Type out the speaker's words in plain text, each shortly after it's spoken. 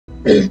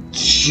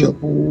It's your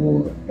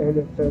boy. And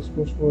if that's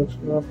what's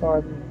can I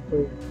find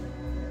you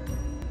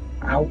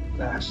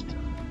Outlaster?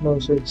 No,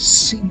 it says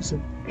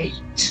season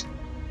 8.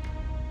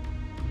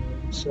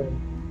 So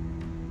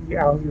we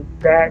out here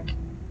back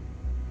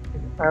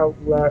in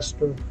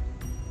Outlaster. You know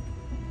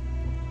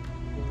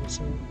what I'm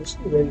saying? This is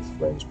very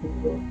French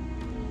people.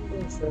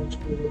 Very French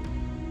people.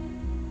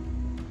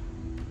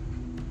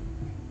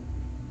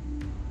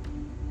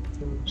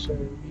 You know what I'm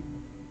saying?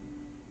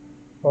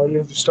 Oh, you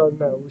have to start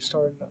now. We're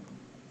starting now.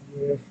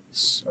 Yes,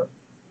 sir.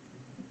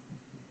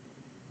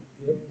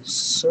 Yes,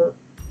 sir.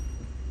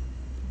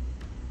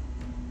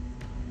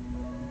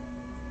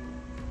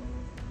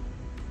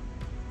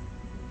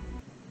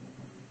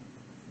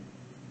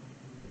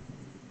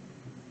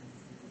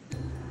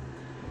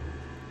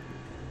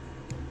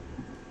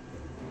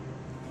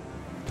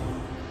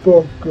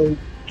 The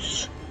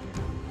goats.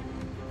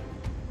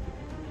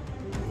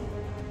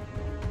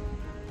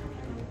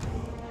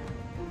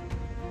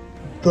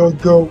 The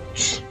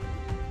goats.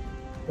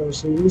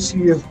 So we'll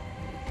see if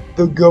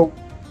the goat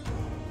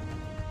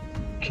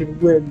can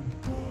win.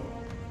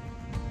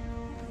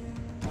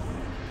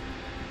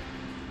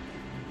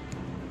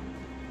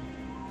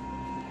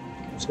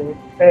 So,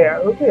 hey,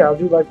 one thing I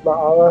do like about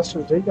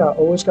Outlaster, they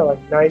always got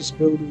like nice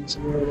buildings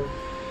and everything.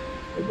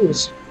 It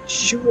was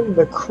shooting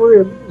the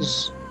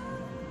cribs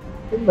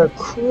in the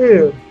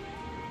crib.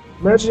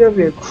 Imagine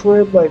having a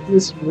crib like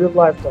this in real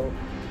life, though.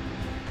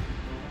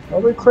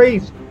 That'd be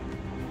crazy.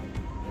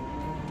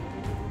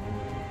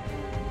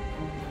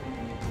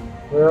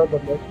 Where are the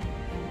monkeys?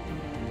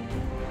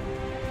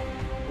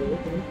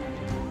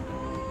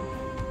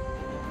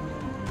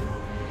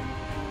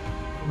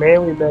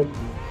 Manly men.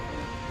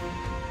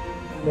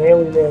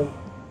 Manly men.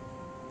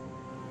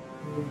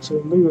 So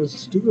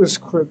let's do this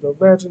crib. Though.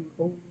 Imagine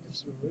owning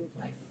this in real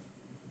life.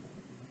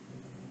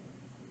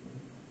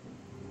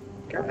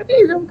 God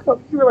damn,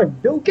 you were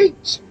like Bill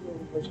Gates.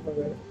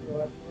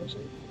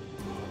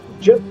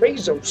 Jeff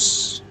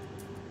Bezos.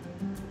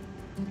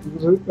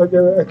 I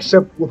gotta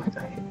accept what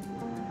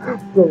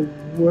bro,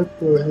 what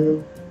the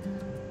hell?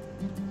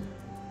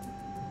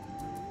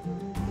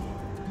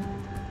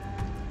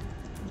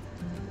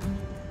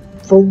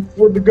 Vote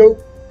for the GOAT.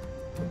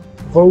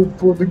 Vote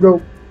for the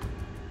GOAT.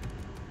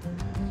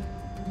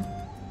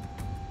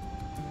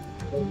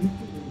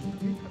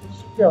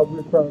 Yeah,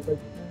 we're proud. Like,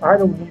 I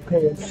don't need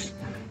pants.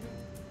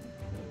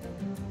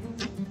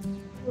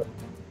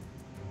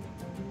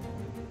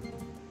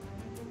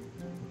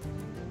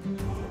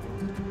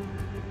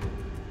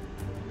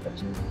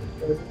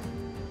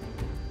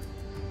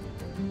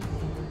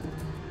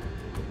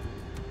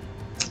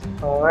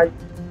 Alright.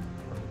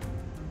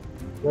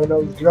 You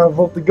gotta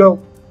vote to go.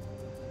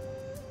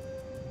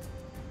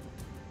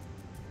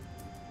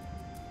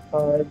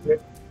 Alright, man.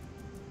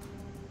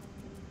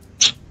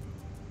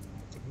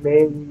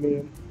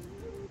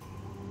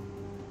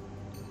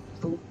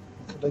 Vote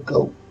for the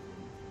GOAT.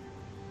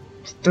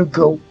 The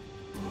GOAT.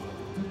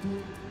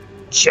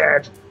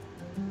 Chad.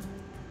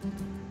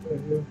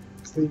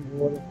 Steve,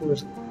 one of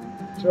course.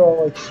 They're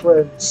all like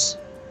friends.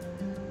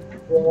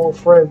 We're all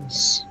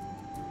friends.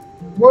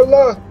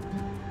 Voila!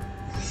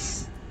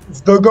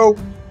 It's the GOAT!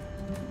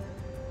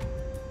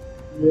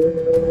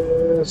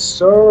 Yes,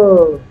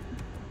 sir!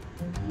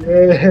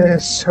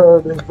 Yes,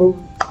 sir! They vote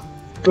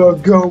the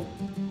GOAT!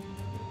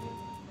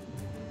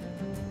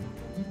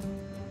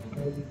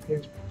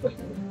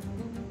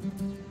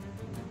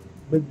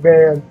 Big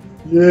man!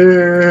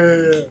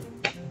 Yeah!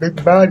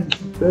 Big body!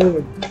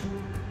 Man!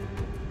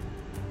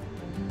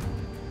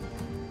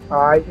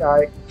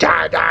 Die.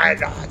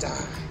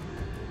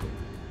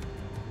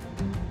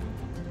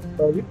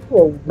 Bro, these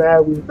people are mad.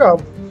 We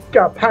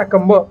gotta pack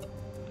them up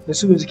as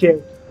soon as you can. You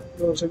know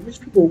what I'm saying? These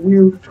people are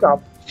weird. You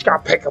gotta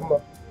pack them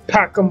up.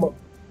 Pack them up.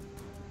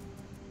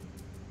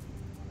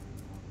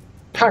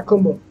 Pack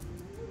them up.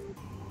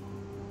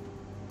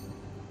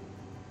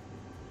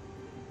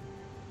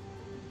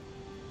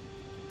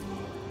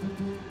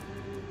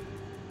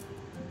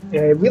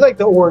 Yeah, we like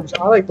the orange.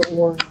 I like the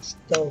orange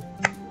though.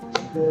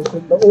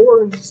 The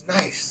orange is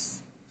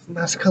nice. It's a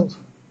nice color.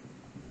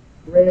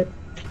 Red,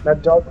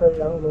 not dark red. I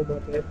don't know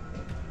about that.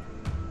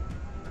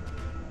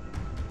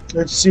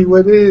 Let's see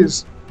what it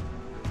is.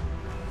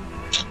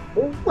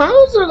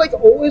 How is there like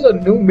always a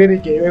new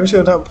minigame every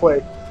single time I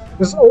play?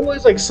 There's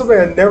always like something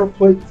I never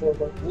played before.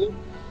 Like,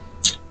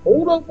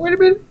 hold up, wait a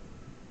minute.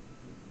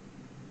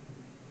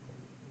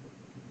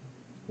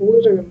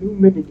 Always like a new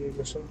minigame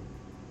or something.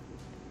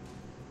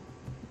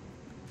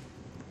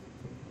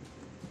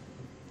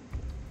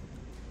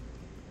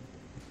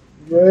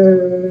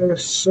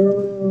 Yes,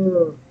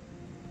 sir.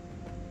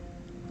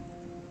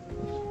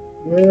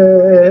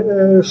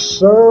 Yes,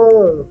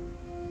 sir.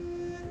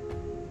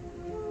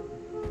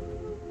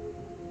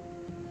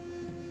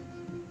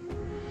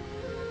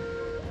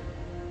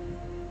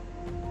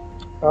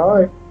 All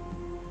right.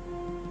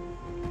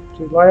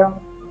 Just lay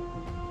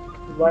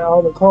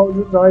all the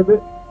cartridges, I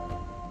bet.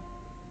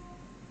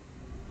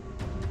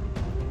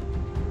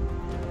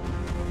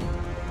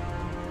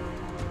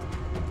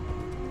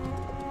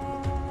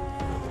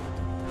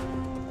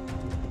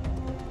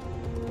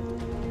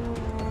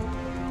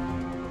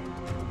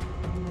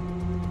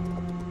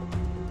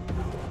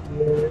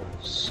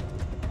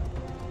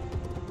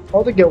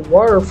 I'll have to get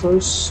water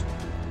first.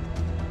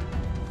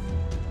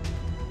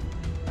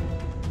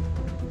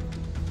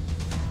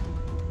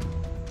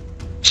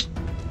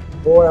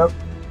 Boy,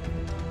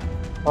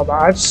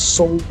 I've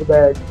sold the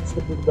bag.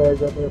 Flip the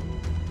bag right there.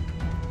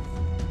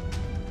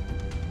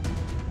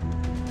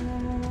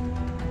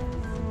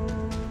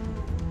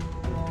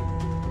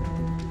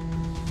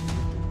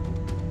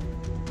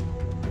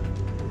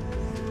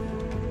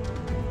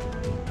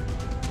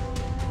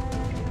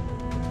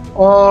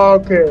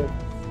 Okay.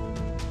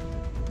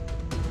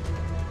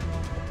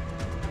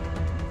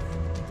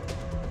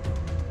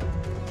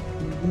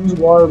 Use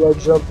water by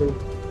jumping.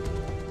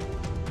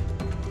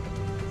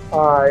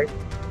 Alright.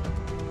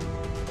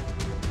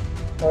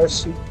 I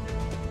see.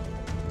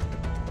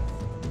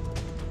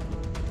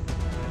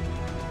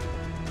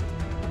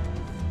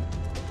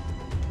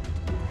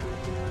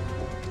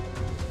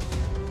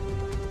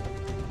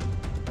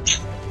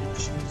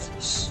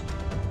 Jesus.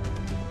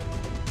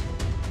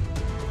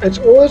 It's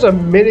always a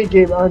mini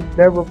game I've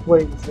never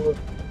played before.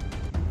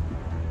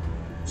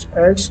 It's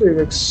actually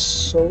like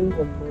so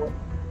annoying.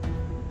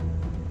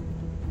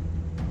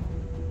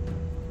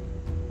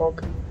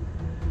 Okay.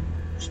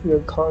 Just need to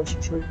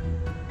concentrate.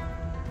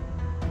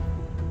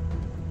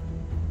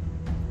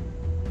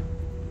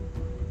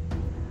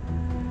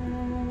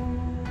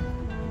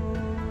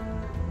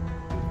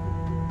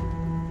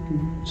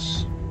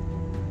 Please.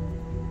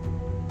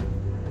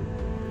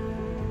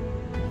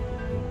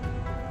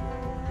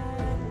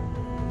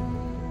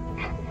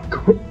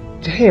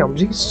 Damn,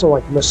 these are so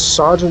like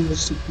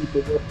misogynistic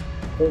people.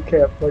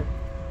 Okay, like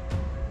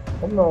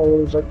I'm not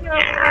always like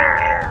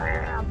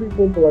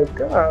people be like,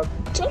 God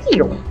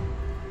damn.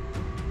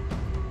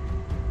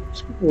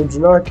 These people do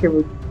not care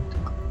what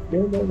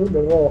they're not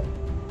women at all.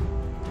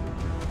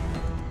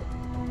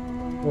 You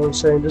know what I'm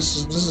saying?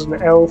 This is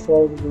an L for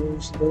all the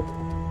girls.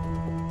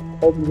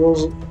 All the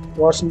girls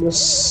watching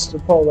this,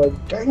 they're probably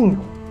like, damn.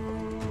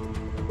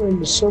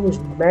 The server's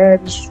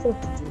mad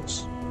disrespectful to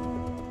us.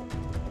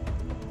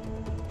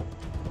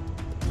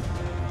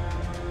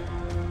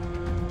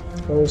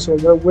 Like I said,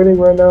 they're winning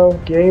right now.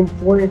 Game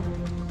point.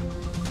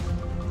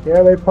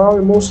 Yeah, they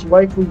probably most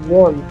likely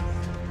won.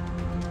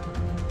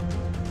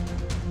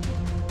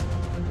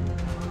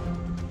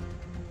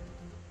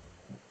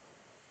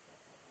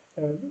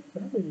 And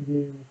that many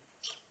game.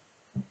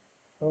 I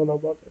don't know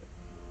about that.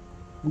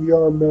 We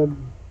are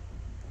men.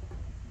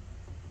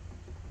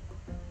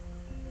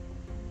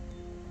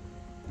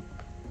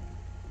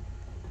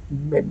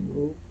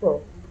 Men,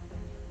 bro.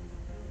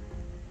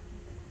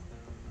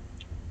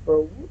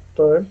 Bro, what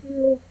the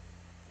hell?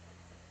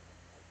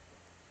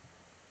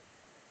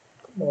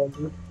 Come on,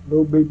 dude.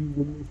 No baby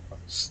woman.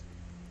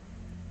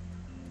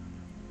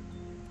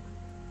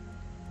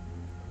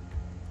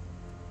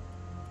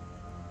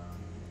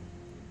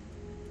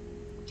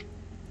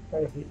 I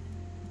hate.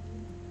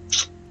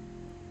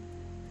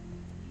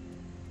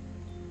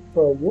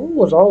 Bro, what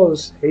was all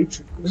this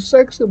hatred? This is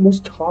actually the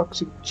most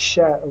toxic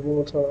chat of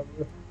all time.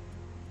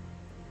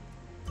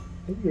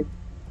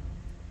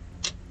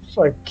 It's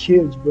like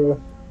kids, bro.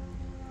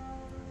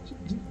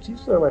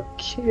 These are like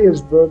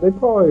kids, bro. They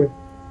probably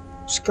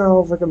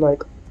scout fucking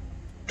like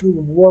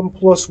doing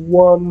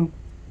 1+1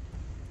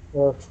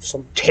 or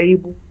some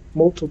table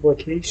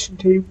multiplication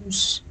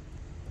tables.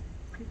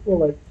 People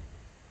are like,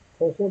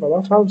 oh, hold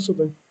on, I found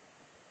something.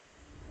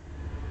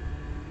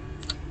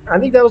 I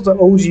think that was the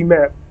OG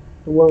map,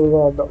 the one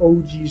on the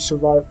OG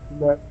survival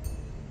map.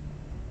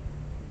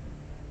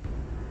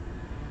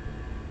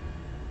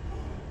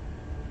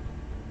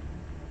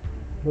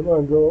 Come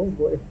on, go, oh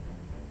boy.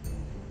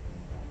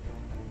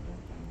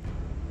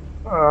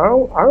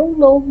 I don't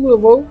know who to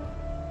vote.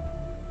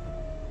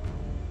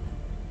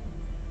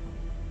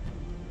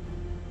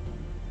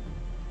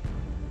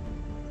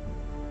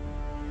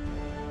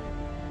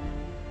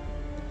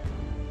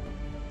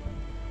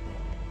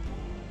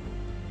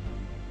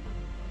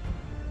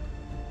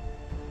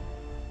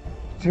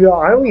 Yeah,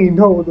 I don't even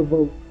know who to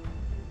vote.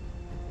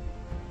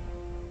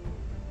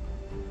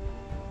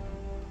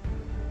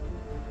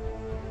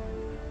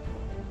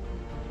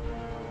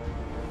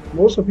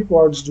 Most of the people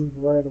are just doing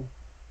random.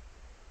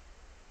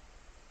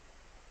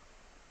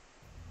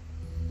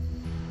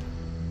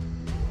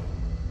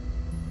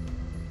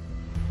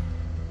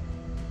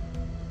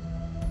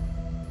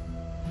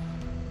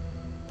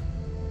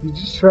 You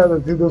just try to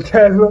do the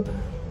title.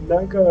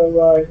 Not gonna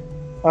lie,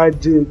 I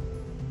did.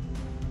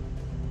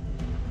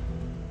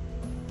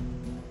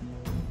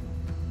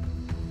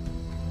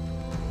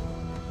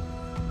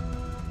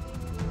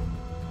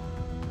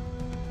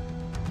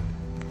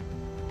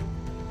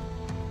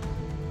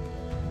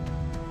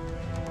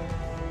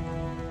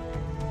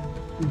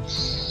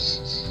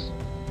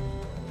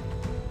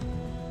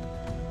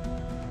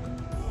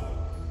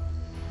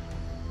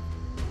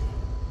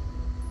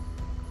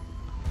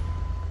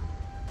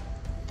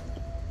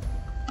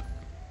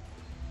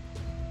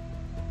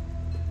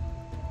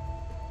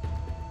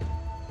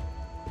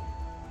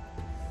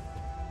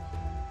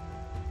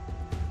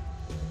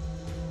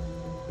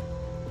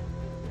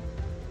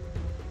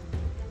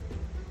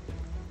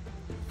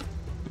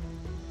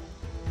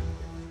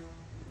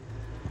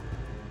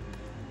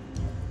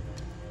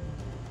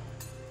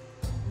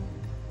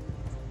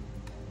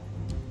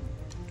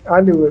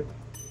 I knew it.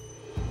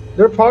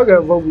 They're probably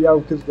gonna vote me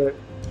out because that.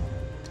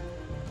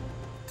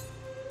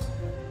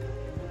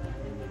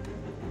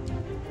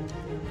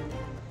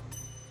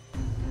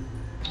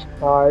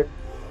 Alright.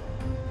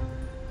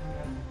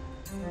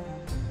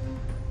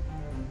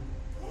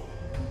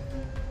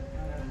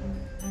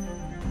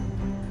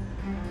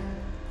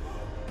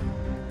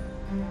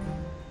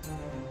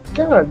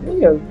 God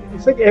damn.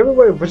 It's like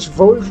everybody was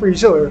voting for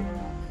each other.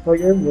 Like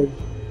everybody.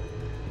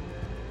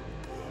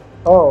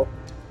 Oh.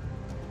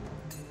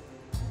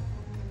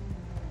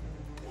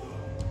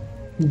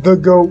 The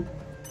GOAT.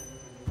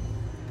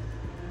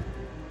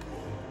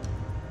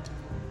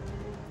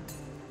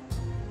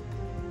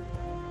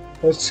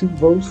 That's 2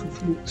 votes for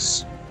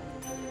Felix.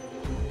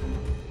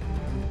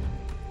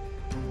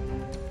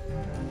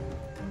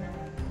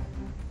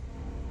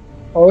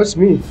 Oh, it's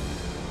me.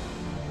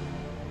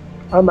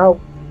 I'm out.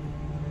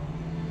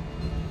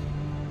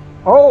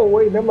 Oh,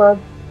 wait, never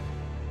mind.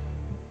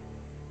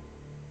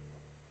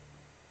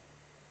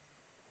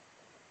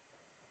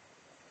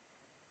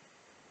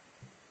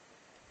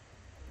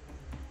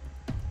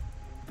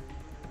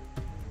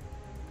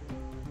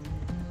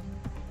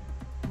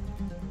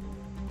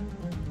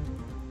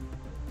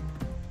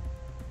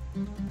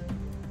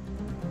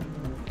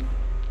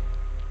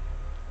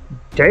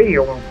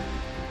 Damn.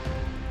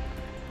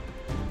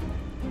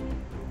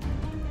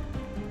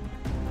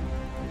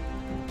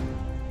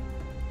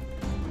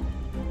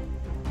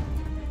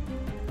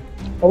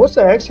 I wish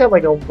I actually had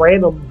like a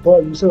random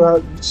button so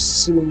that I'm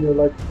just sitting there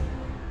like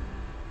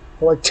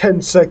for like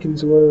 10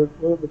 seconds where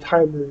the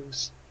timer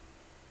is.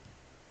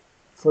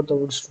 For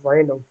the just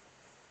random.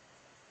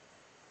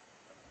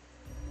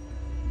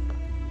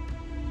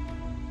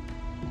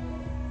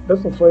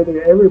 That's the funny thing.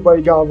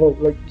 Everybody got a vote.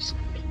 Like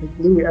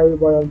literally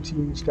everybody on the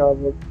team's got a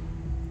vote.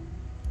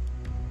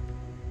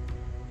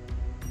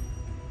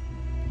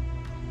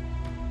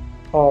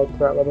 Oh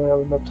crap! I don't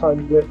have enough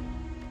time to get.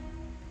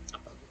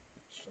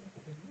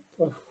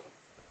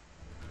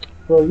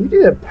 Bro, we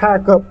need to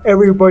pack up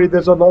everybody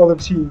that's on the other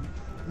team.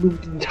 Loot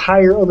the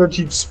entire other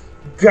team's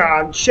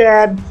gone.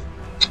 Chad,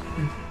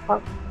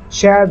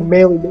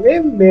 Manley,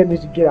 every man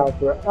needs to get out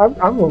there. I'm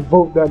gonna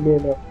vote that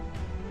man up.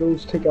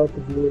 Those take out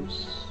the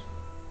voice.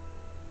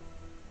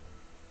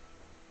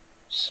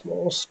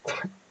 Small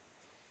spot.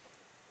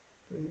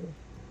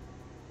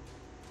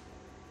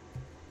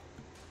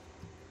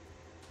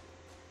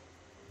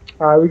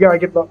 Alright, we gotta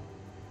get the.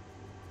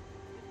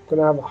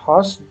 Gonna have a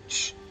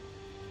hostage.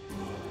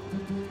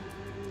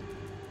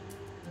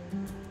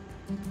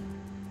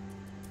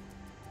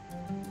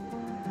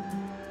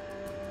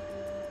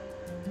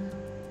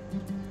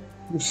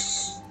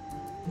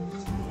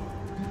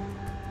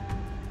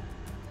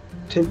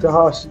 Take the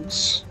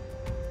hostage.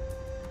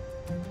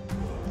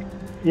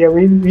 Yeah,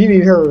 we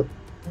need her.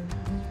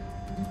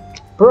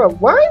 Bro,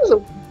 why is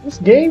it, this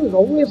game is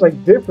always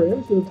like different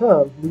every single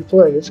time we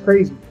play? It's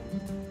crazy.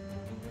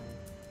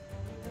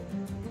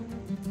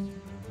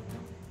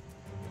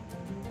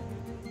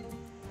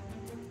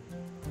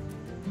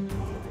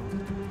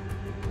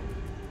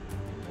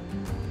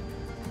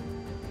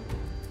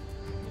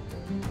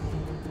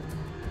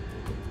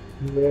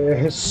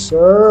 Yes,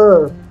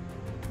 sir.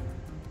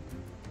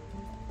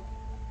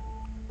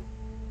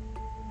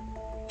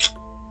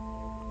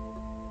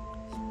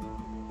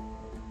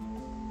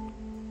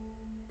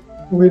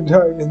 We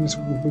die in this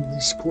womanly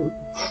sport.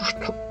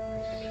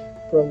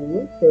 Bro,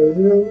 what the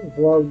hell is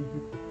wrong with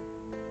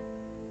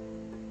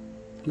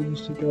you?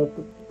 Please take out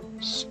the.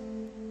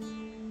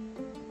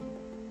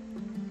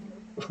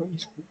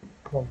 Please,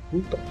 bro,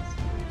 what the.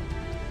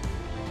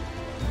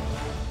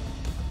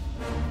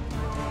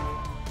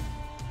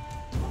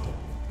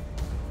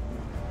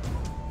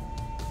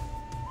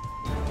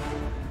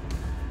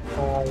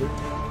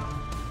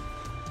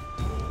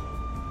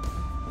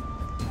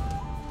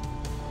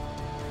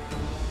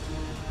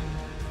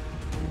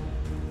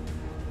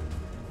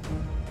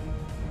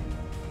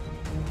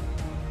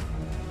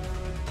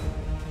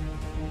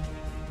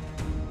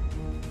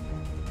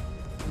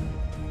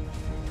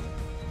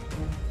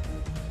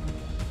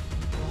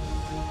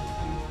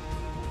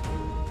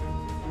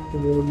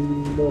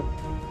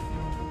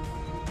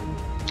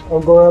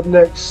 I'm going up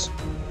next.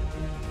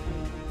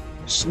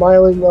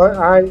 Smiling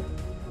eye.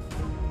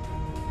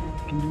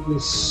 Do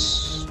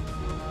this.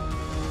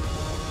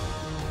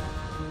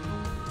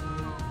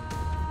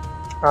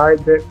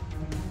 Alright, bet.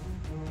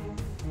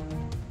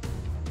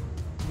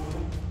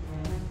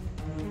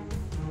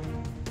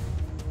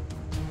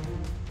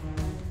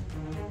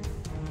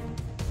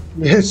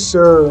 Yes,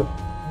 sir.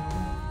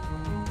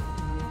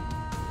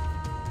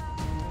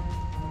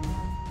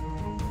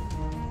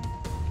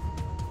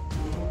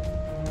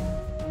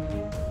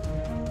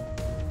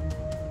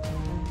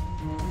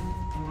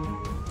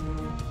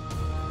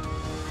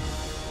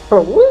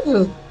 Bro, what is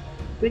this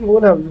thing?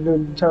 What have you been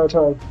doing the entire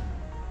time?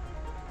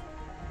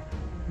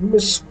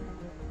 Miss.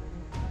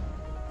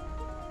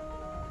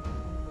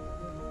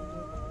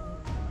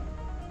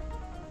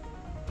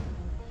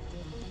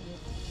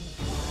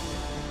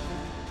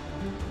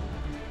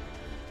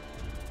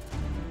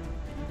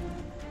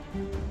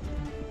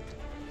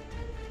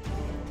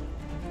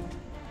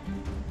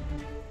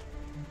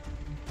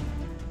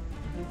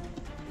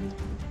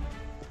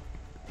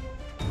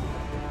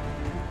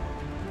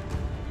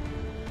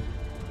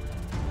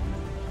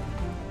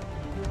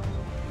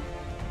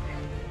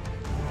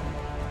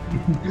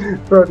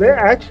 Bro, they're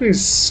actually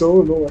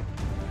so annoying.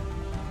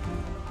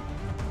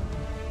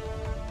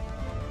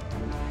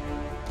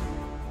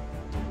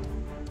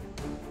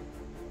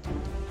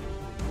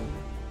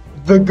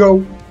 The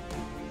goat.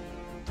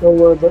 Don't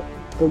worry, the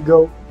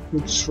goat will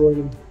destroy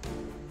them.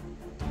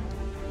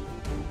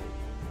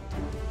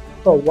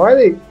 Oh, why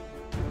they?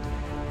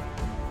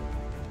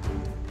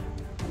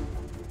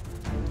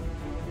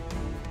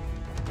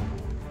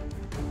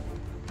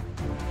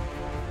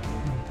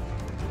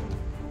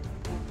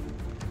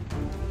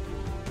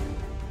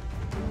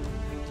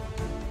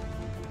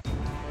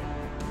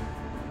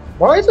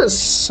 Why is it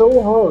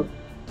so hard?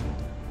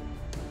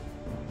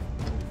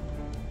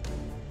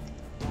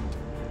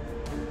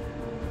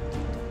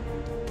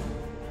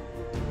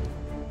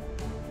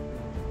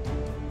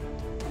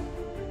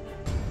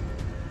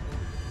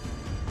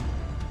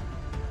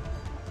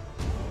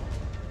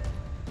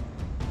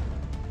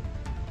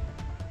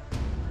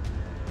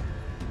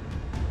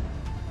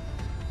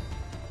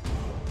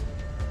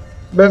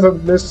 Never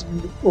miss.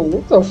 Oh,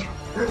 what the?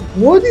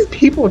 What are these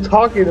people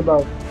talking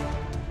about?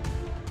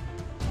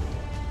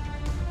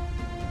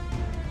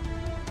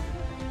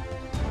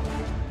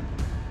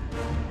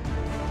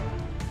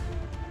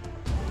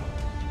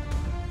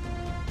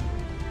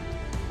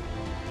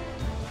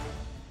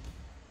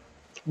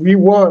 We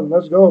won.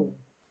 Let's go.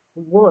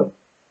 We won.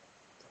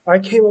 I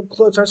came up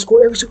clutch. I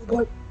scored every single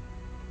point.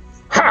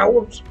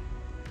 How?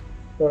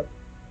 But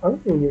I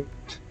don't think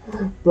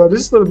bro,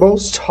 this is the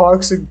most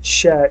toxic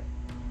chat.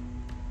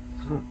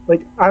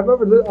 Like I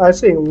remember, I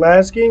saying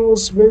last game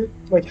was very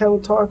like hella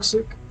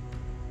toxic.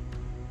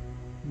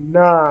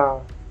 Nah,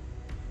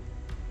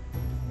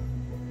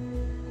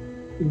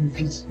 I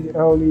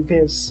don't need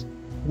this.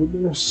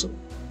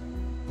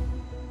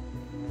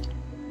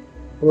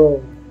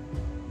 Bro.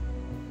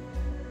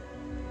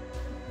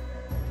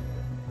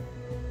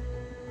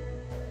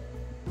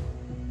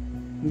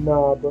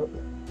 Nah, bro.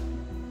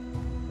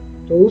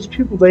 Those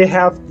people, they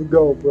have to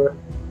go, bro.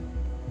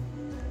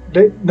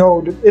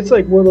 No, it's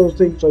like one of those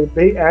things. Like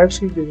they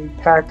actually didn't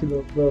pack it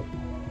up, bro.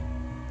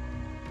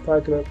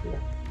 Pack it up, bro.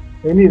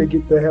 They need to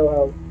get the hell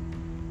out.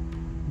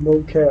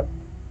 No cap.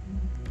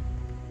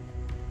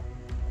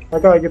 I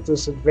gotta get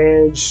this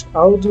advantage.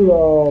 I'll do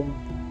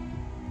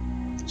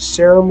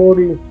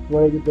ceremony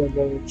when I get the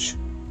advantage.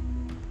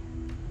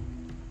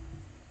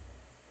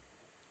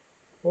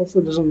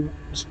 Hopefully it doesn't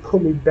just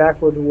put me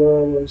backward to where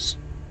I was.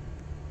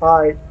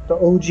 Alright, the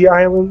OG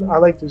island. I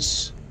like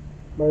this.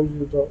 Reminds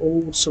me of the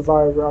old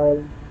Survivor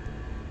island.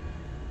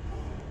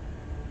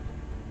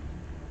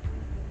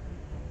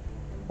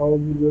 I'll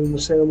be doing the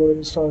ceremony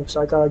this time because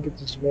I gotta get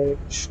this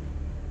advantage.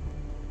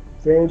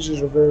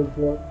 Advantages are very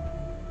important.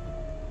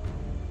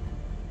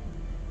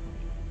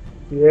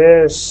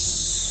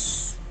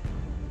 Yes.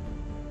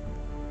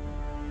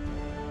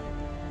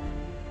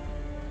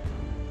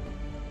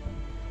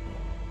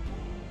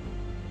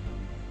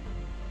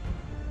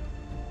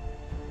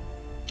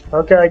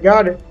 Okay, I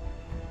got it.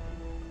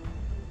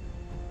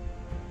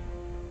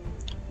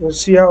 Let's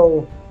see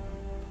how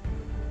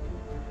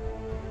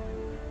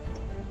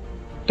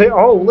they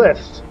all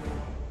left.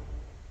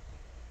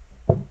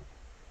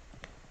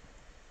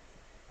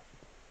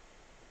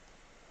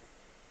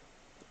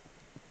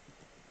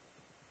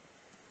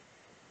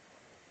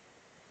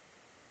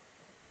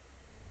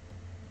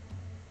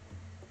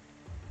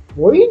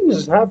 What even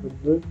just happened?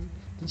 Did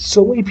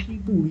so many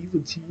people leave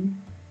the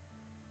team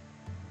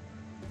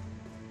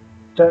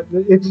that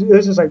it's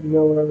just like,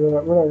 no, we're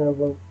not gonna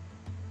vote.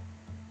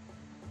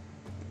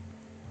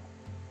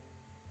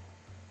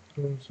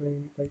 You know what I'm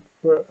saying? Like,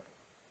 bro,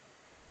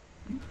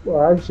 people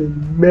are actually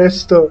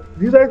messed up.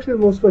 These are actually the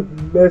most like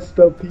messed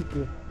up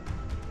people.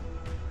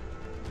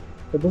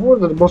 Like, before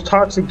the most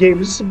toxic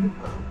game.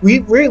 We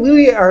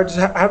really are just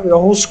having a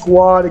whole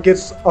squad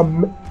against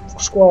a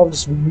squad of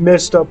just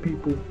messed up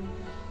people.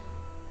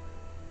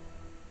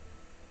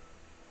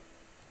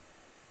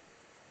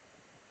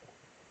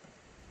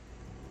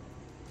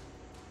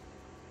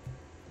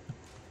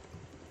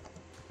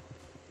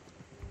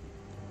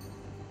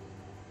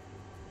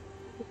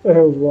 What the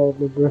hell's wrong with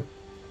me, bro?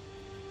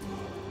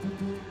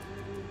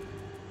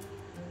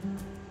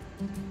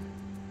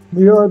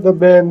 We are the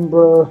men,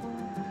 bro.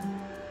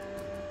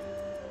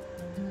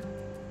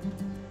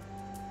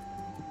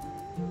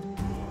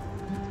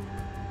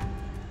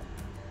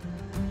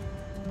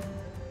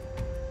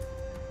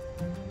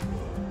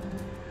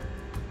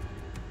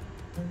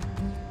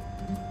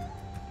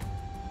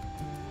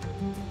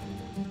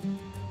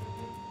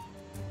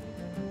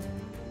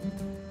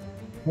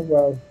 Oh,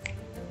 wow.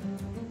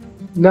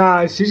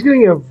 Nah, she's gonna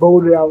get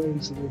voted out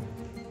instantly.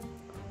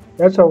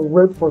 That's a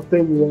rip for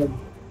thing one.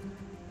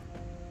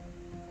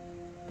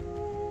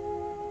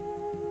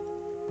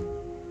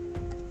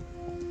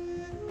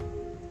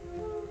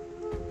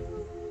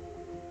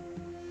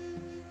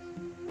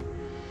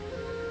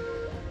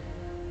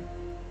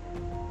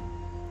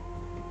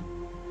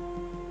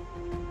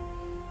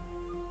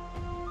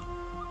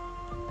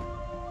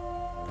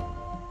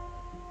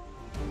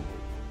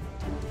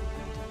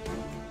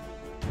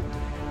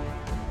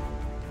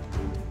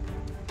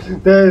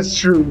 That is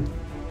true.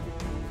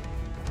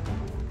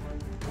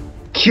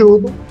 Kill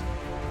them,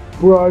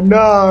 bro.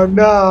 Nah,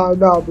 bro.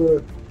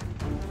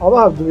 I'm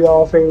gonna have to do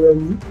y'all a favor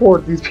and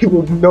report these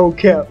people. No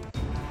cap.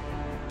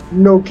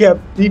 No cap.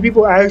 These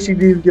people actually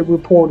need to get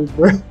reported,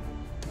 bro.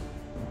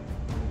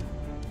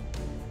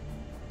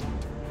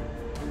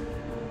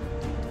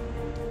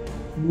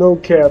 No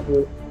cap,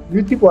 bro.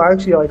 These people are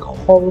actually like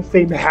Hall of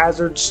Fame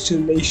hazards to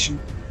the nation.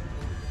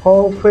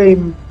 Hall of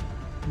Fame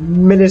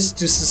menace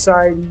to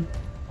society.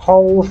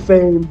 Hall of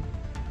Fame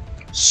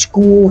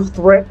school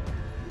threat.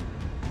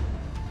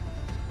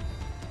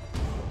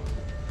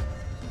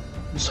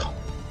 Just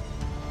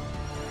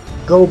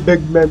go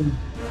big men.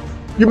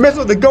 You mess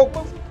with the goat,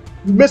 motherfucker.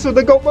 You mess with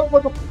the goat,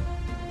 motherfucker.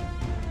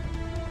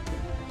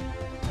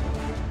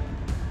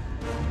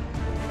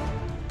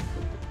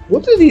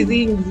 What do these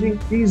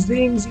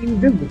things even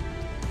do?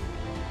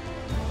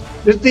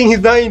 This thing is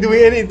not even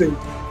doing anything.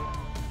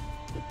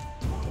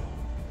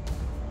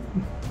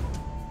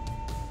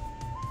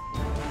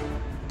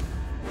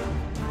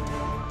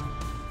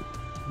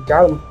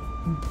 Got him.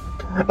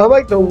 I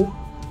like the.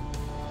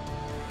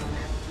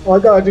 All I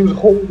gotta do is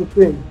hold the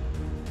thing.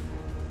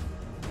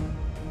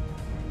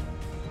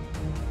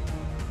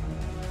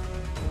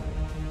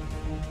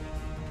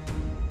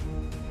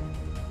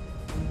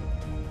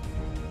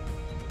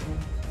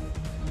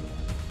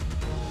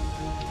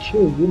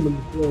 Kill woman,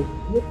 like,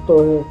 what the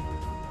hell?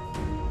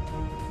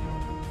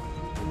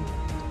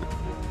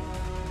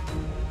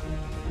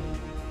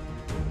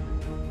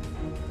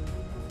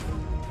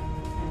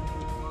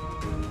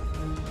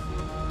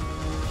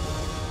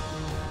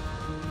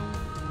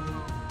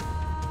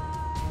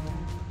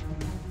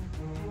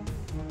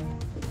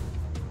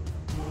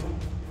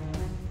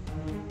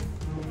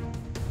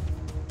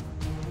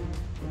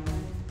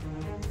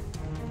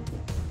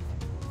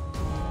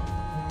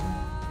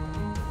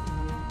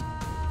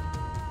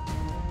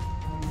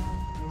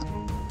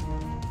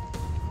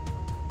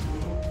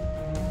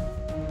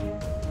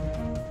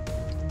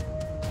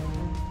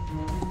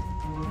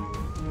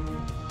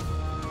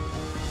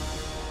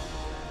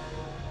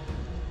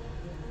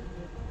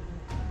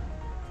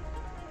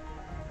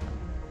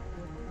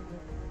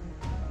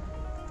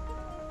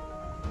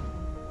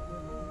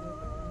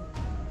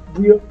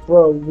 Yeah,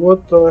 bro,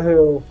 what the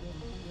hell?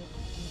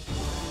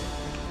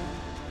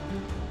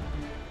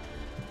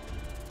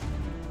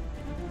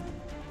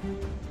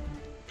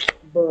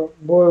 Bro,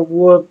 boy,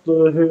 what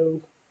the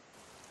hell?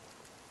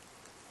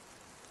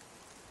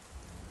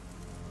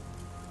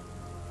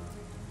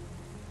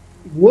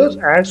 What's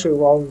actually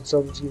wrong with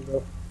 17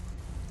 though?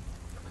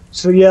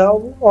 So yeah,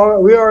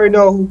 we already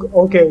know who.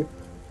 Okay,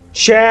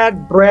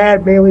 Chad,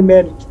 Brad, Mainly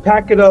Man,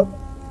 pack it up.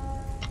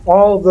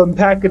 All of them,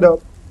 pack it up.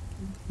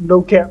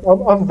 No cap.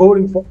 I'm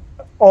voting for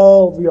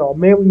all of y'all.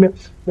 Mainly Man,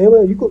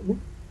 you go.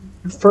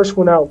 You first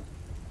one out.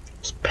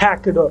 Just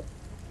pack it up.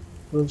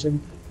 You know what I'm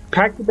saying?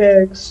 Pack the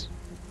bags.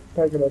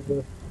 Pack it up,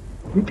 bro.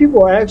 You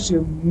people are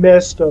actually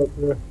messed up,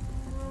 bro.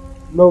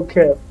 No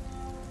cap.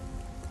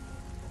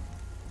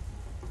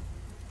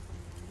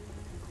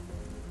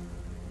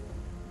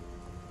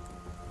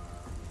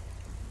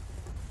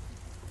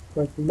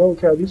 Like, no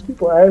cap. These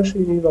people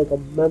actually need like a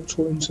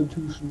mental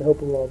institution to help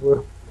them out,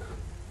 bro.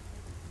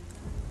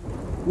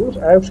 What's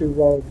actually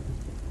wrong with them?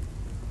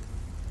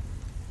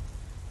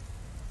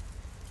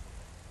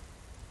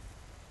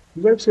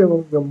 These actually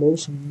like the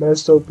most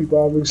messed up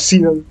people I've ever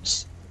seen on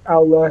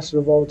Outlaster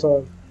of all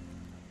time.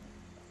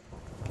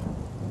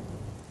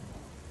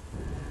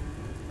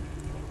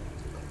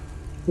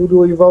 Who do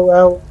we vote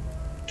out?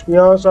 To be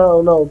honest, I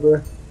don't know,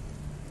 bro.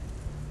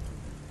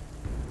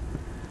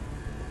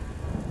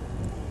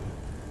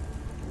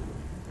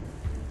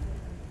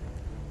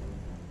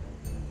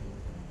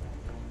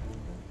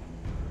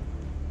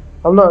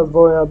 I'm not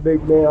voting out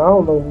Big Man. I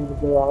don't know who to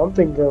vote out. I'm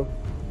thinking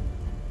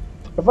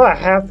if I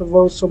have to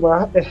vote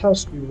somewhere, it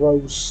has to be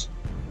Rose.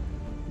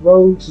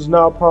 Rose is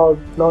not part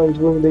of not even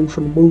doing anything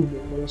for the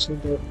movement. You know, so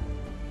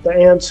the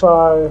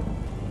anti,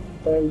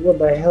 what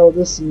the hell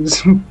this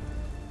is?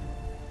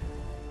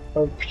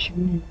 A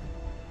puny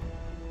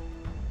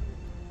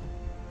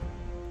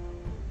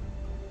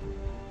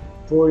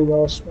voting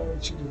all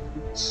strategy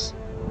defeats.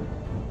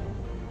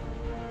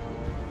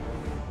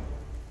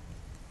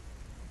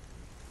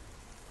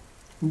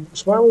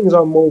 Smiling is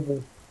on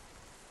mobile.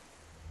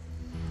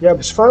 Yeah,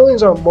 but Smiling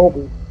is on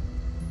mobile.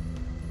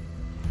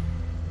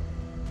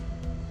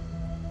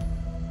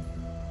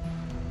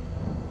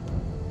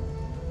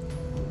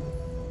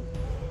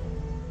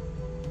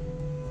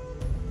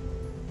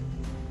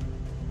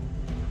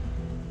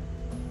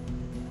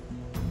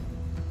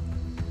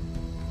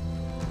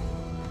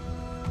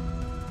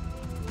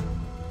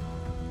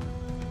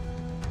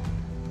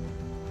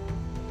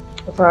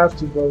 If I have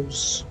to,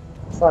 Rose.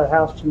 If I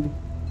have to.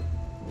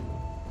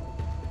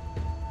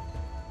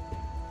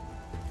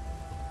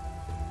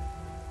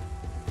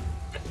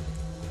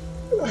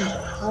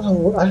 I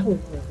don't want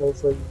to vote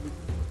for you.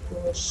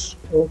 Yes.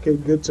 Okay,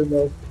 good to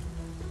know.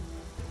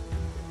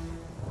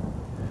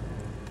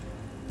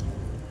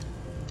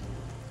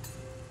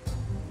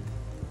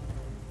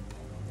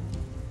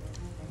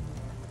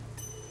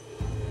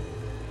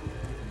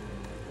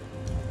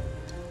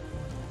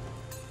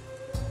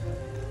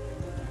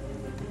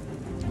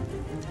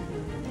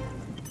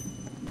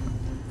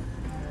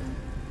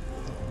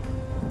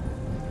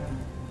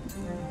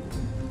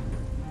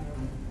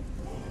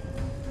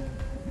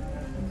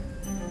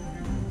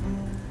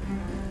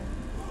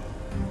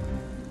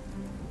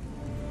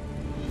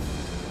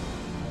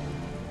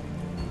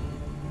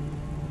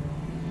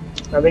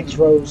 I think it's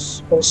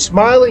Rose. Oh,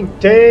 smiling.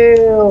 Damn.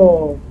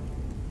 Oh,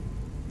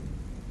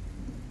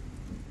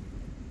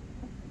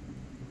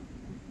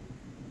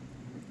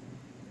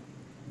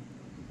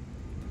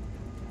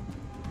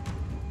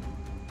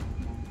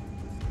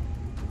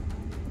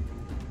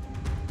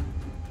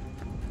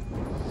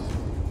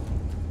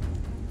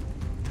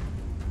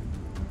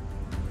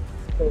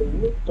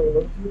 what the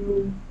hell?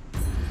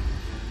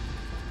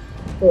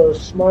 Oh,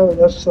 smiling.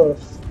 That's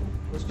tough.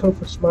 That's tough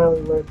for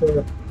smiling right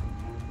there.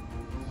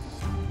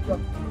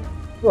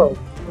 Bro,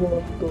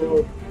 what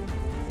the?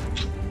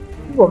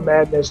 People are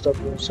mad messed up.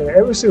 You know what I'm saying?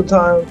 Every single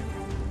time.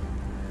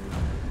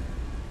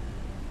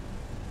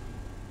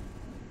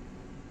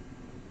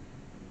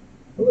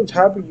 What's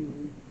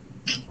happening?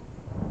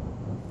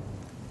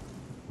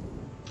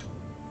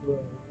 Bro,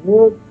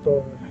 what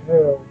the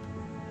hell?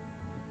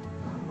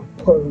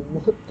 Bro,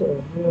 what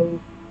the hell?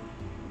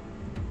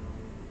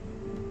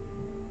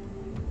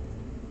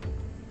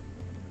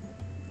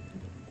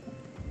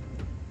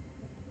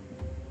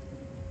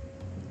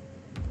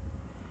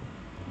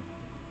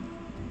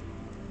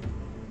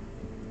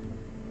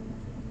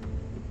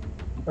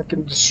 I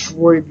can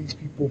destroy these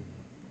people.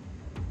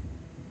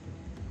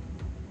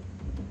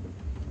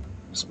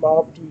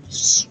 Smile to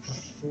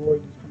destroy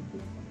these people.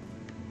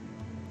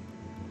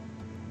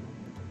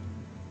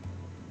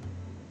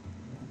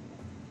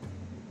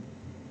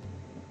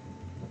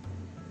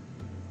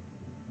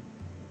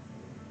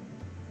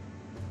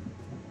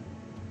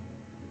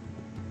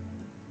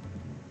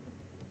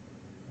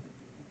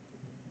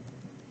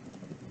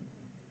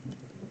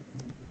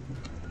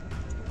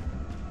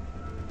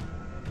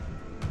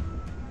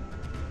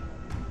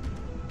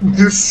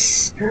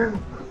 This.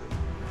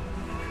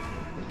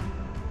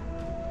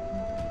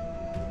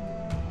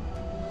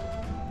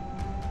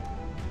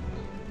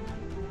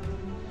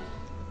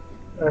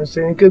 I'm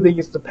saying good thing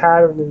it's the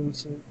pattern,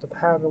 and the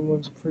pattern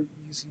one's pretty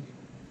easy.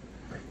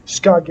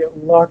 Just gotta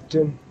get locked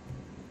in.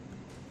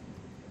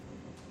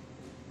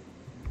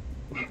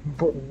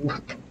 But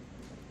what?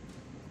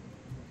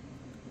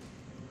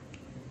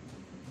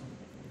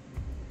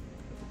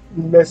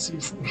 Messy.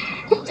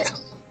 What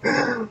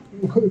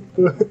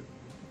the?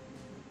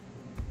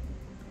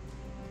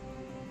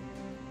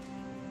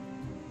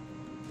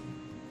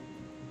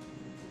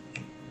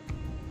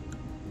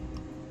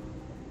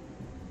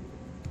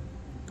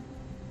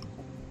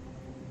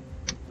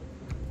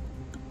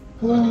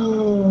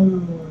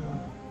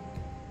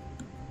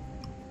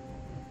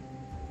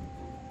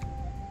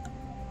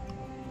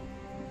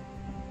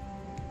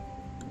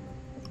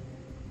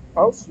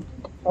 I'll,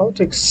 I'll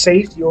take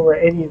safety over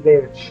any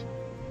advantage.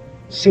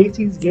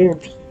 Safety is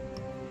guaranteed.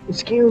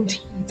 It's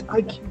guaranteed.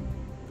 I can.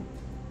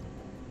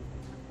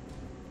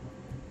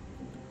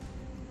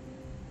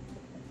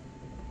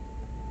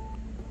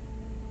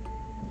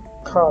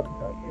 Copy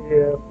that.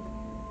 Yeah.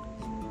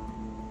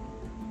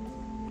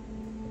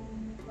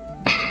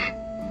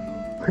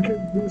 Look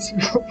at this.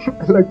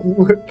 Like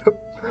what the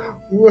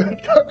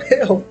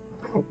hell?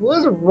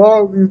 What's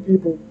wrong with these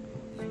people?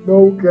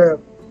 No cap.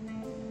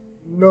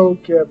 No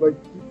cap. Like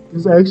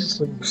there's actually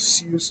something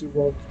seriously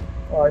wrong.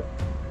 Alright.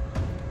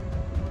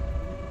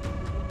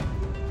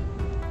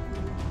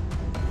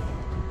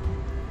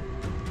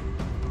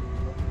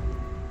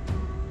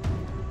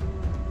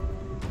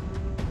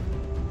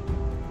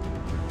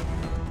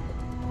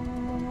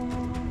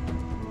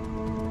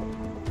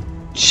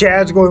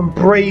 Chad's going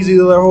crazy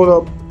there. Hold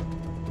up.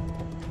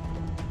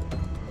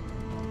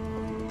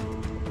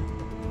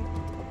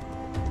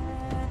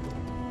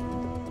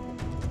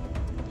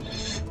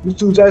 This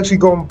dude's actually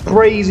going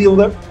crazy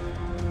over there.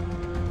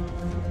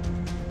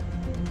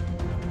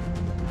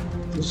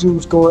 This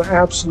dude's going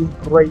absolutely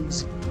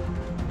crazy.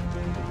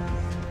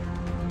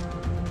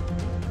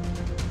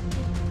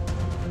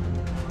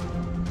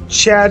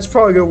 Chad's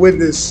probably gonna win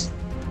this.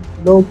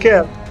 No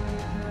cap.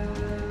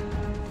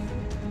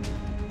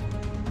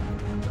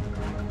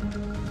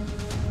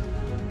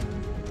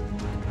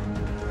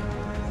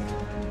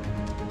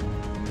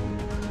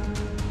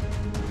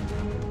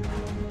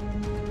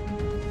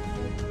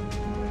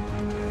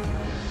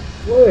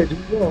 Where did you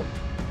go?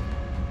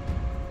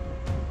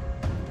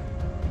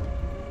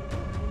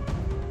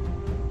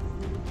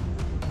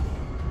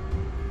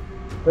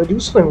 Did I do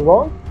something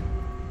wrong?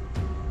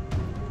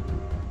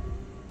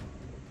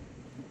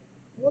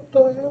 What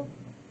the hell?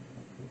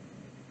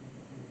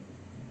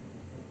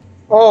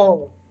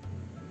 Oh.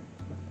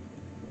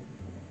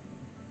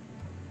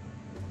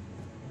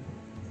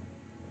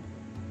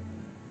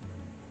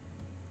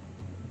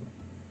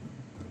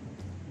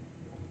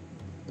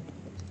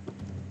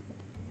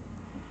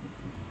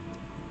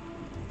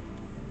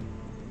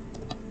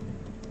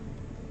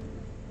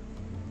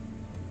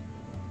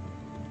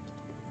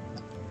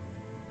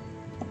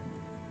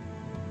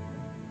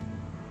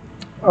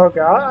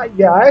 Okay,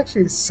 yeah, I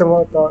actually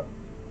somewhat thought.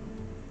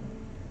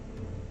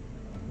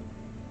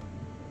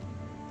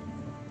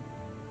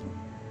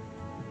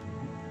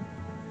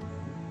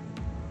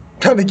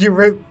 Trying to get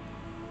rid.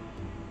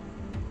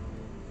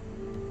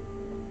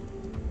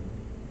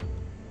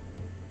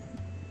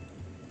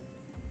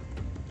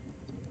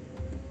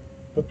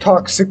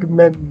 Toxic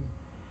men.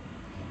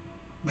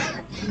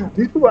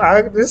 These people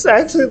this is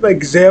actually the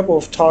example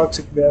of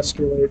toxic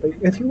masculinity.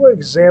 Like, if you want an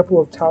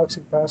example of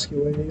toxic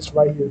masculinity, it's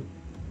right here.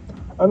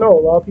 I know a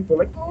lot of people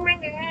are like, oh my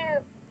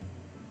god.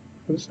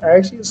 But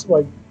it's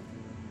like,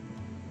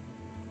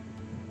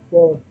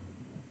 well,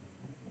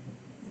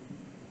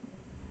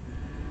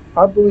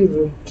 I believe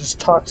in just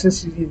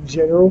toxicity in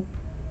general,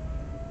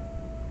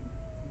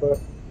 but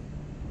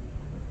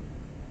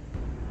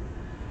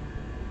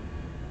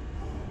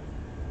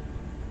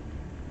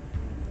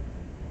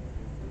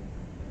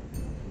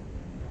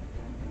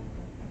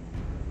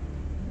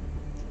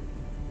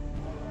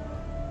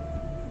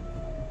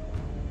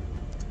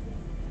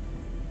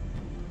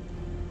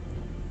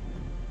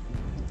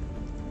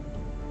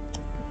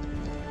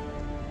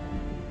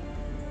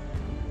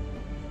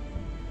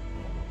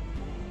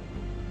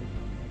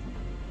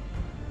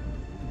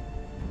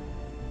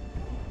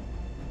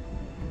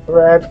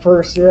Brad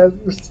first, yeah,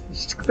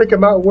 just pick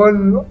them out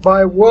one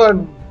by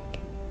one.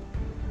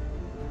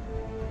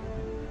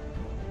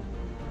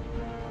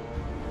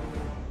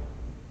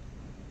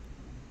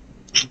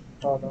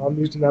 Oh no, I'm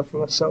using that for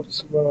myself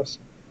as well.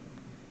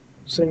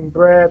 Saying,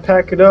 Brad,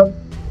 pack it up.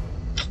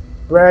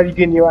 Brad, you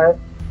getting your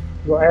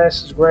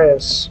ass is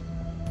grass.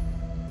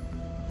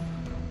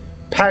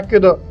 Pack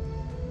it up.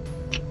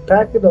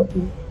 Pack it up.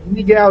 You need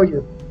to get out of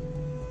here.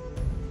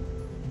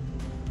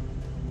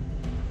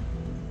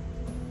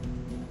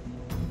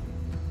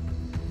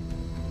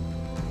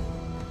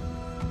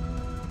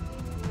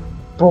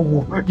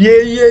 Boom.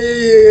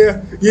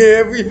 Yeah.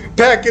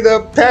 Pack it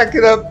up. Pack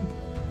it up.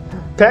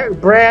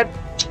 Brad.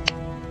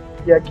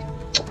 Yeah,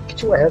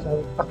 get your ass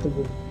out the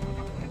room.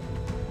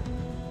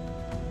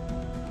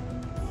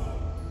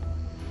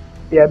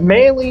 Yeah,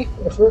 Manly.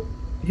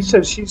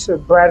 She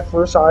said Brad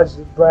first. I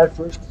said Brad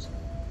first.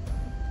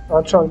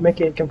 I'm trying to make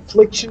any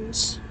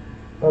conflictions.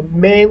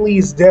 Manly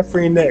is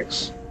definitely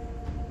next.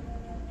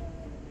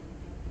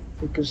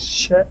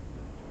 Because I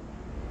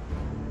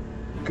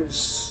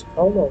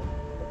don't know.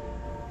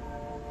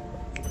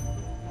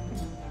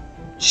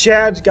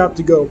 Shad's got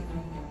to go.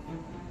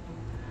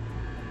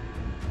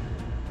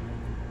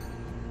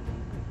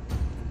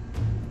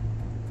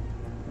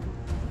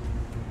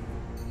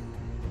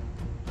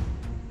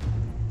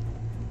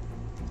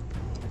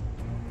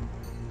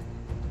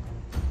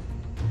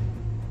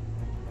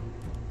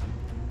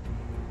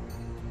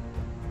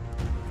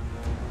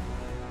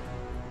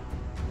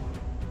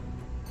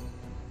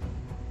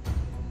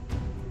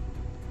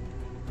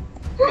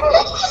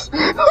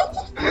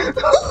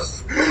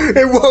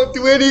 It won't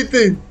do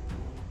anything.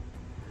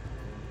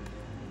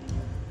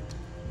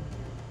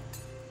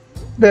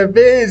 The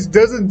advantage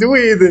doesn't do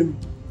anything.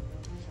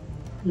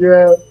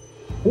 Yeah.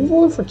 Who's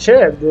voting for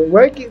Chad, bro?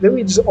 Why can't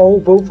we just all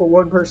vote for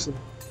one person?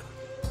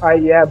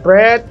 Alright, yeah,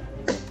 Brad.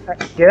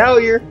 Get out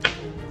of here.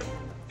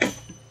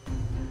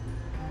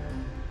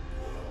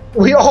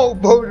 We all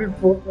voted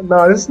for.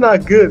 No, this is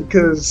not good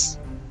because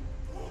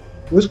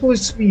we're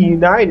supposed to be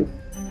united.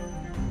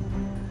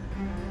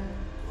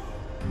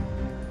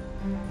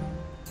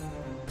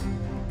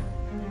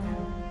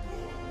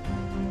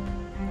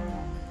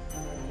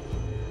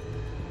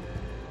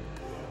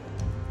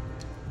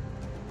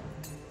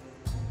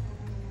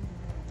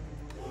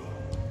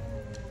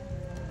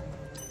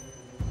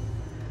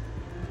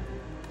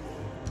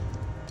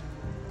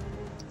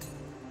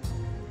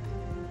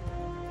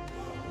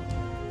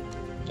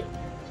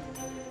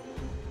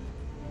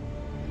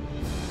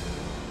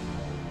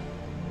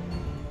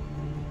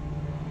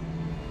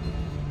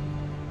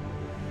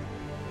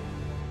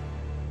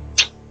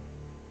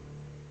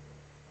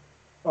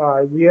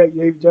 Alright,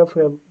 you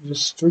definitely have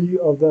just 3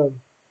 of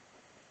them.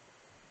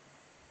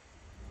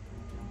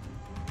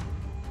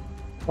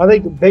 I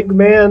think the big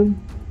man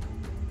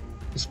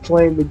is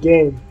playing the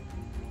game.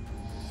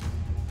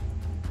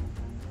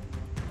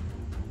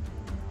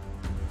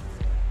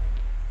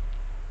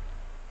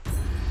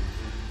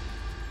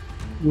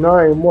 Not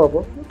anymore,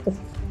 bro. What the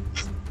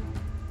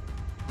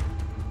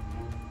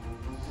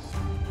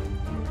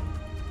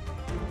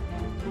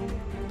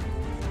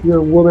You're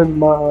a woman in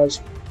my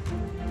eyes.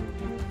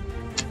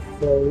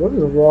 Bro, what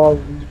is wrong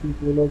with these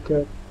people?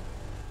 Okay.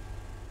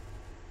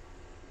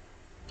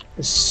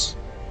 It's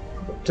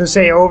to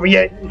say over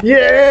yet.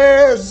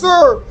 Yes,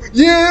 sir!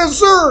 Yes,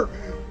 sir!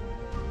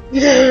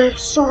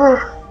 Yes,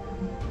 sir!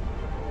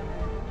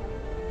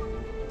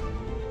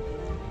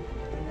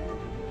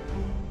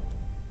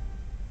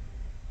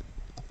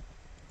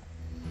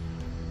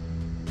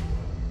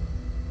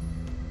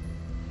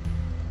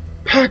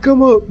 Pack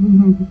him up!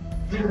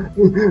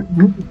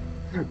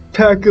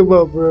 Pack him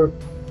up, bro.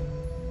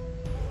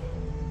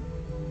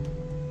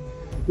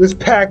 Let's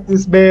pack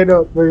this man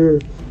up right here.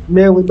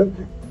 Man, we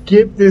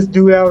get this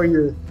dude out of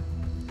here.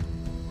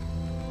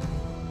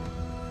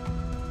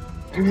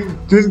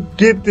 Just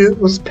get this,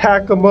 let's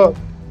pack him up.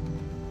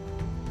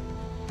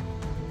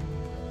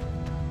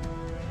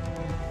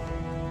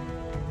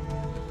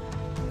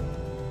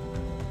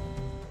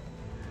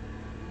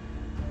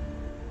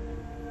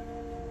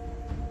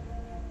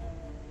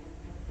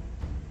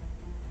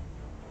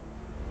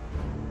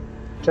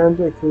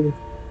 Technically,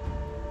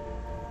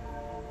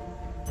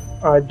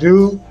 I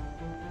do,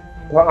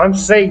 but I'm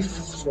safe.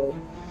 So,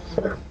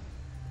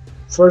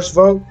 first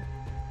vote.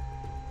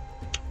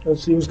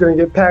 Let's see who's gonna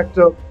get packed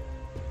up.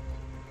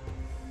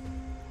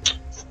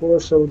 Of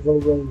course, I would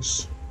vote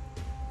Rose.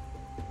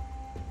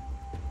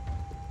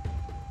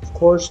 Of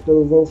course, they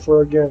will vote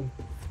for again.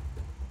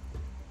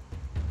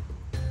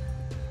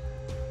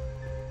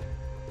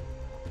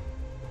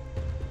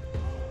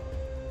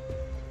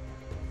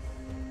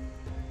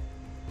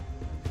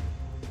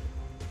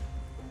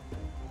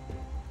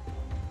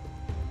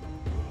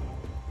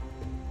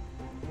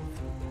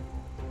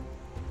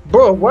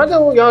 Bro, why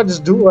don't y'all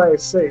just do what I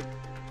say?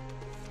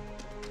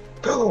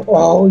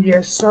 Oh,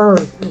 yes, sir.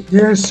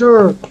 Yes,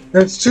 sir.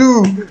 That's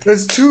two.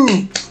 That's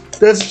two.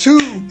 That's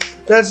two.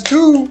 That's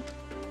two.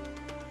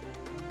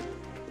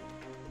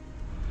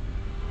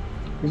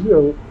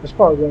 It's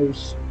probably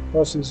Rose.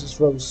 This is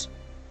Rose.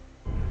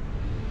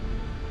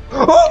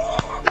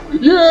 Oh!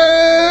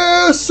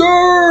 Yes,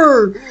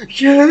 sir.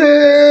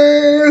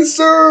 Yes,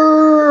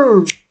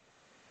 sir.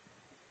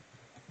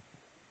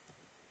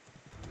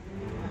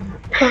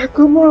 Pack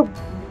him up.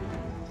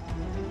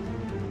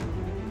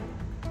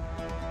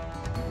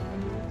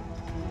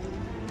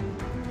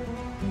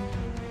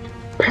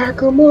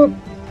 Pack him up.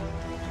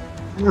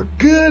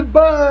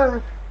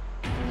 Goodbye.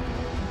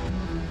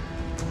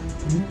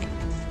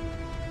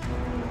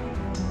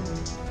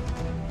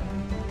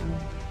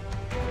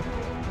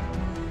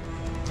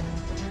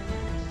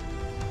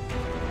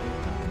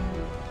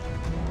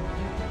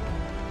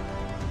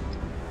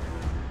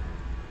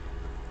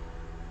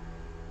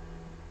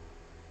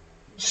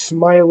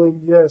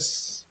 Smiling,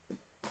 yes.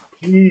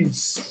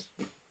 Please.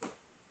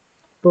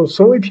 Bro,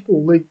 so many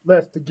people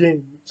left the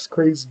game. It's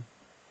crazy.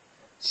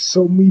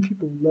 So many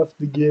people left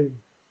the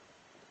game.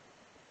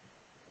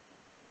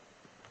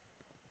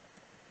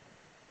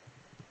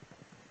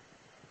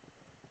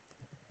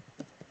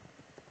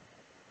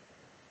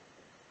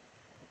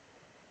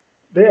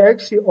 They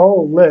actually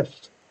all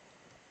left.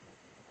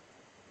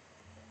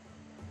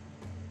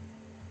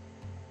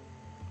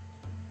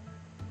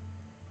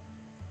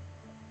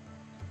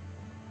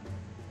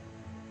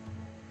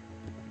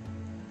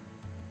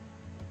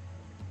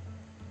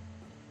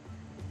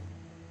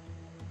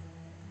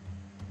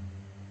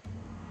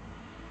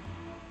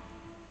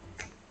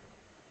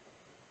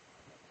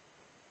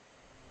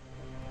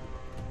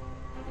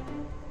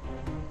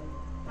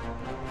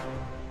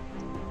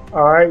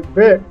 Alright,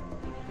 bet.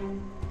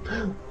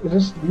 Is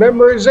this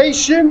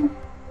memorization?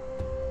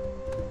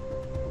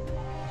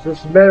 Is this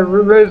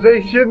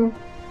memorization?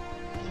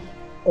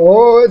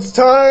 Oh, it's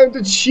time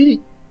to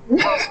cheat.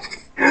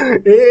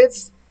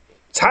 It's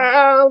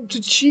time to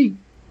cheat.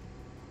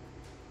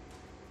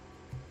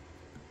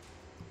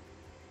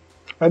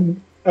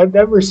 I've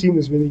never seen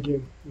this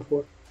minigame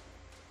before.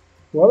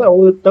 Well,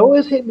 that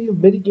always hit me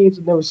with minigames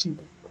I've never seen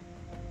them.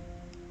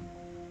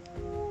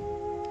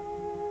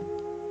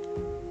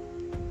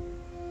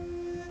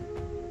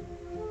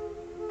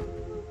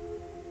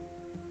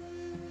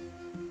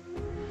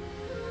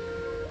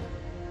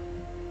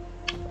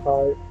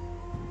 Alright.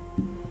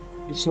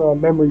 It's not a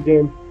memory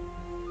game.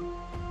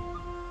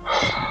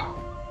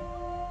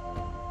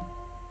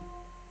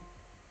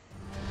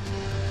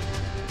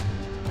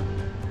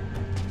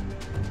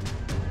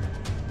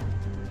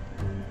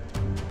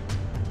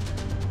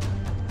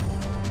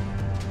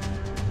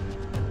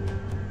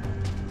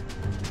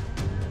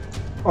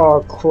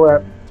 Oh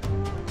crap.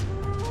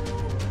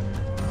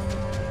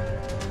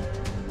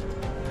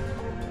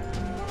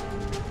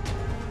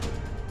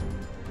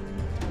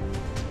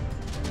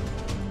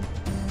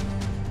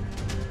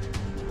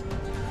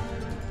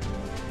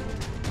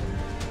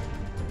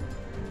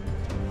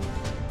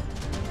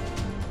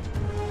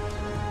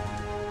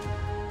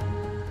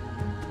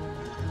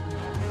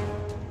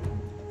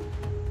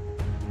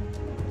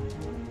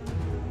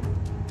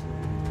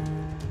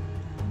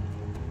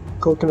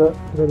 Coconut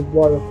and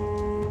water.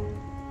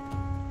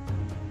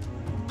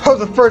 Oh,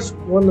 the first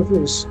one to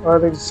finish. I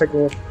think it's the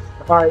second one.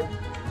 Alright.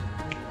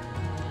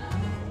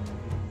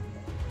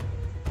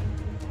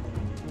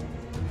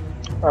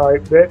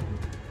 Alright, bet.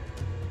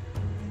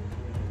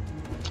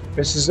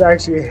 This is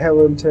actually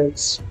hella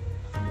intense.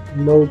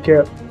 No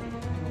cap.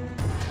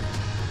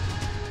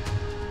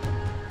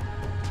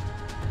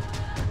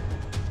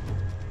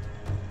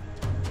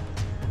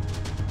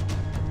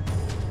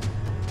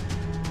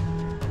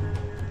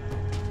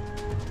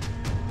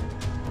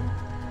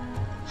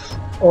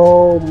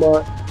 Oh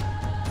my.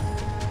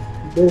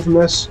 Both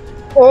mess.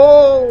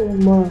 Oh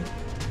my.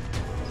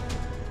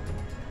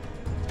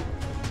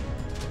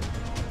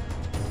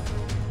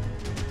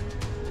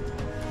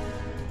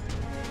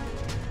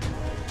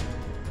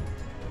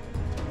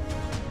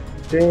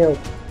 Damn.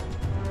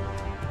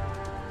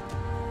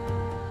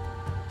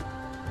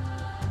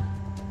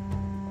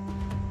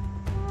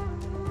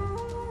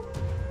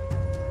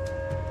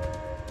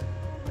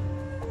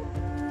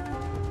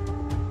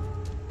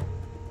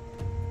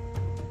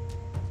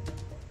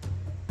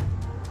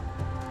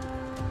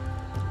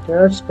 Can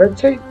I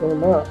spectate or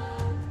not?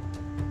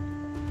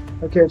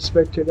 I can't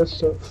spectate, that's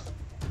tough.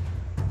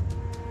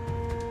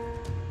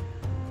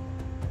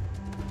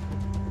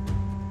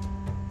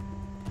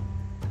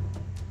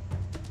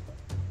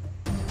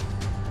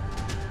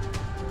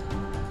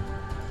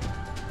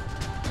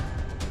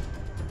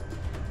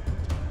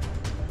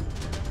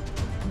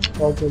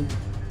 Fucking.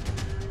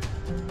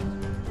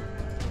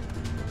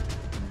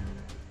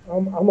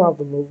 I'm gonna have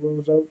to move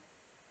Rose out.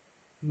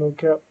 No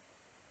cap.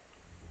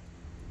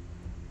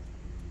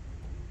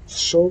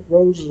 So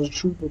Rose is a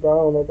trooper, but I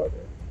don't know about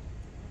that.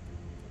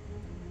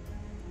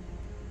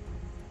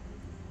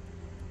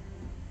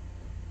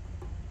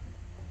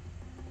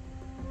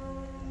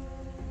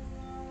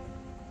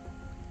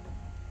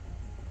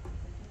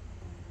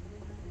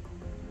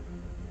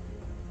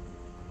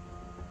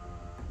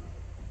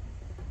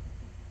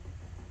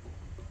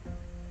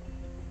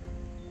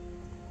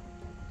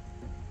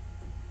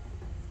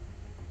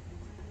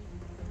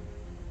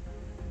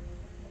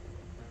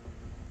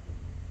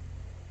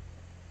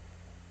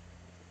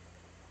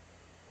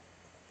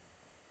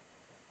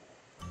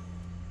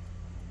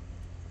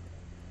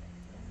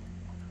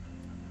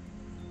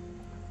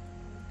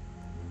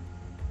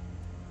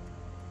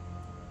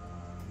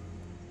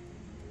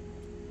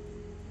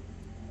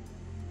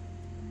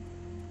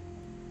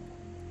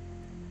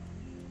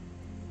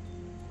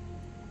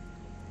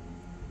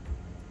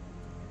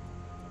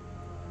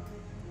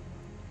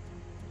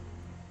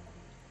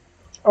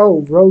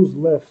 Oh, Rose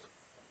left.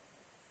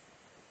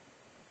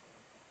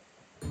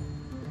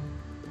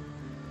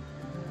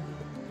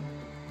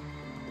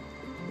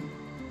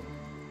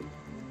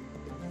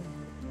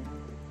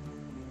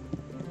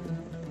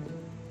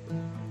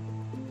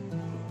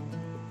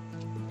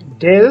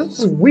 Damn, this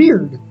is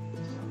weird.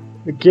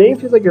 The game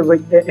feels like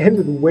it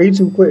ended way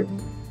too quick.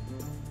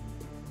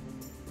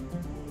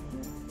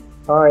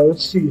 Alright,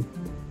 let's see.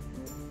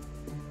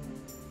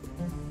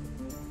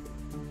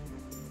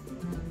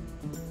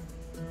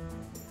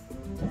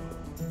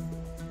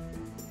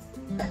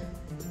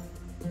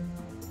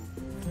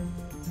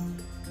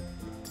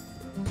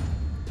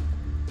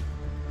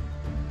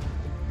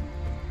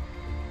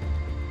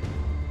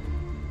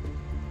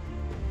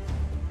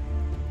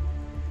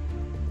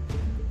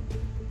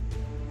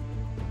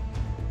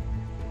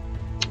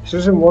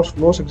 This isn't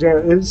most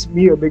exam. It's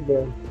me or Big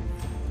Man.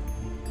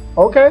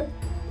 Okay.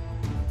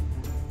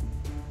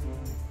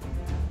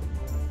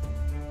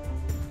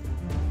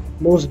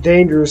 Most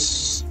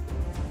dangerous.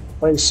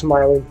 Like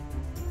smiling.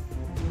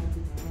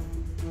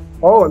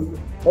 Oh,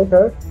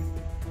 okay.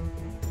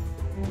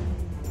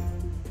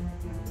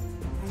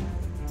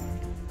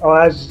 Oh,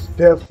 that's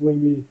definitely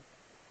me.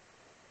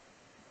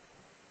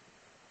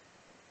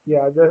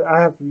 Yeah,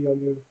 I have to be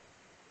on you.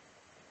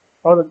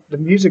 Oh, the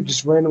music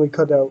just randomly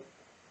cut out.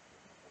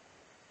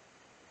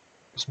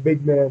 It's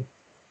Big Man.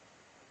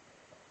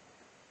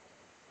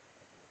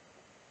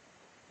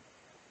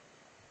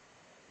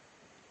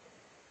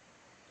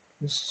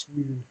 This is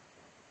weird.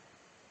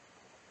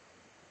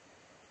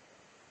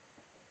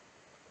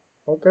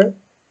 Okay.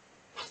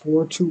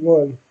 4, 2,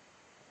 1.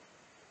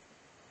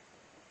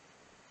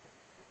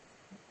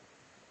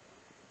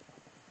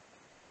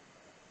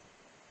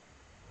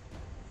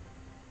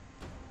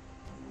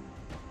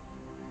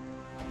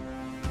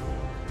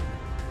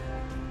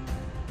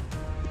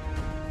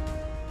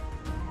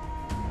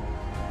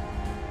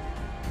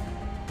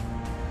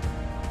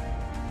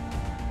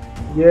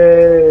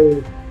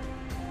 Yay!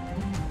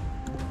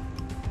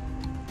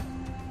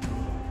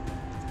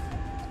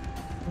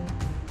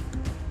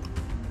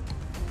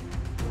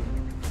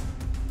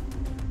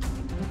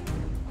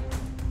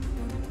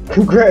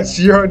 Congrats,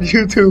 you're on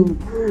YouTube.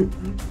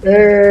 Hey!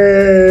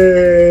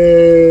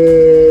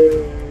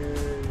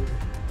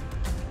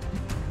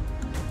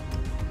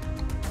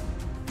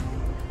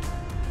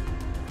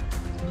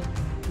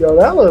 Yo,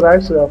 that was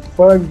actually a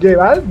fun game.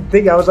 I didn't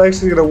think I was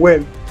actually gonna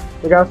win.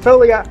 Like I felt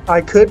like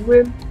I could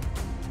win,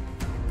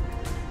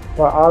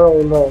 but I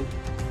don't know.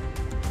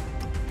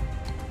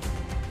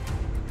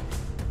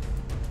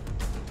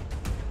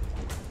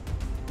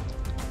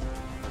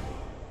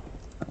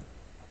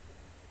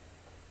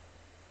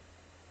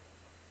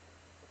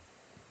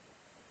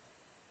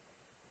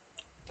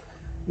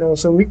 No,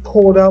 so we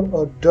pulled out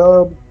a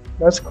dub.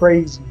 That's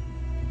crazy.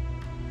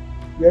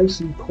 We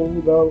actually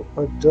pulled out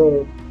a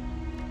dub.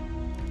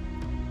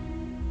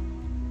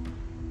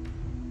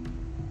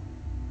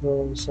 You know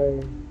what I'm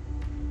saying?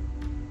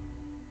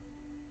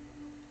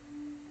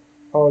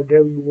 Oh,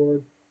 daily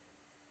reward.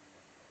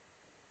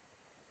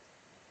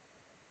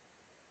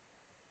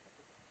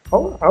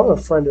 Oh, I was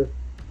a friender.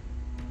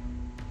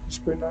 It's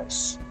pretty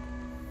nice.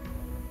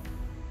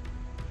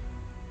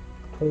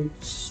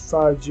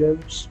 25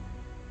 gems.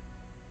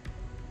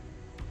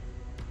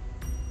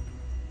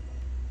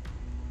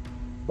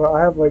 But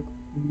I have like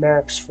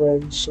max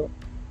friends, so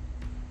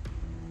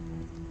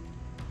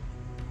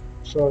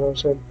you know what I'm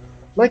saying.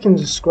 Like and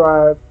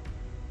subscribe.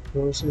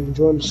 You know what I'm saying.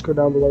 Join the Discord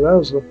down below. That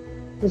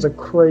was a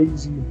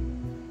crazy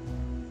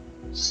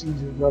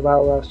season of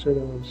Outlaster.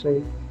 You know what I'm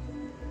saying.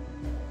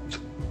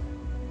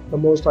 The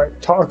most like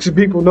toxic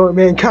people known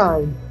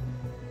mankind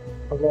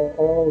of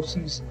all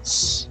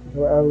seasons.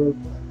 Whatever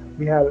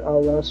we had at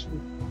Outlaster.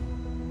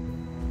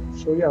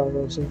 So yeah, you know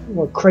what I'm saying. If you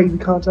want crazy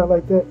content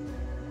like that,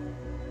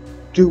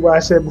 do what I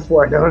said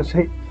before. I know what I'm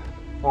saying.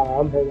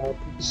 I'm heading out.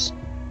 Peace.